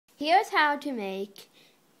Here's how to make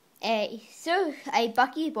a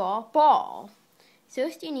Bucky ball.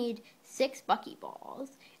 First you need 6 Bucky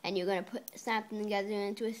balls, and you're going to snap them together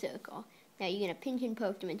into a circle. Now you're going to pinch and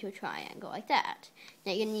poke them into a triangle like that.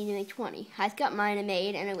 Now you're going to need to make 20. I've got mine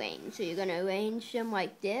made and arranged. So you're going to arrange them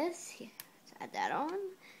like this. Here, let's add that on.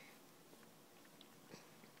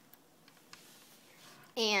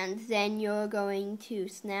 And then you're going to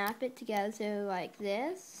snap it together like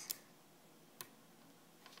this.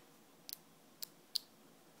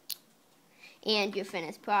 And your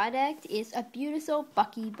finished product is a beautiful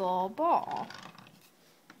Bucky ball.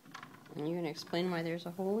 And you're going to explain why there's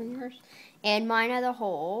a hole in yours? And mine has a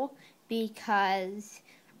hole because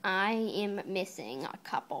I am missing a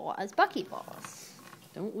couple as Bucky balls.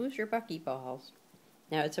 Don't lose your Bucky balls.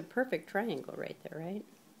 Now it's a perfect triangle right there, right?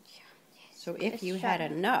 Yeah. So if you had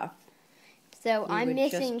enough. So I'm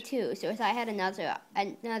missing 2. So if I had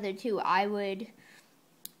another 2, I would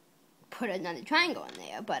put another triangle in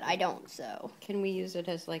there, but I don't, so. Can we use it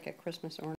as like a Christmas ornament?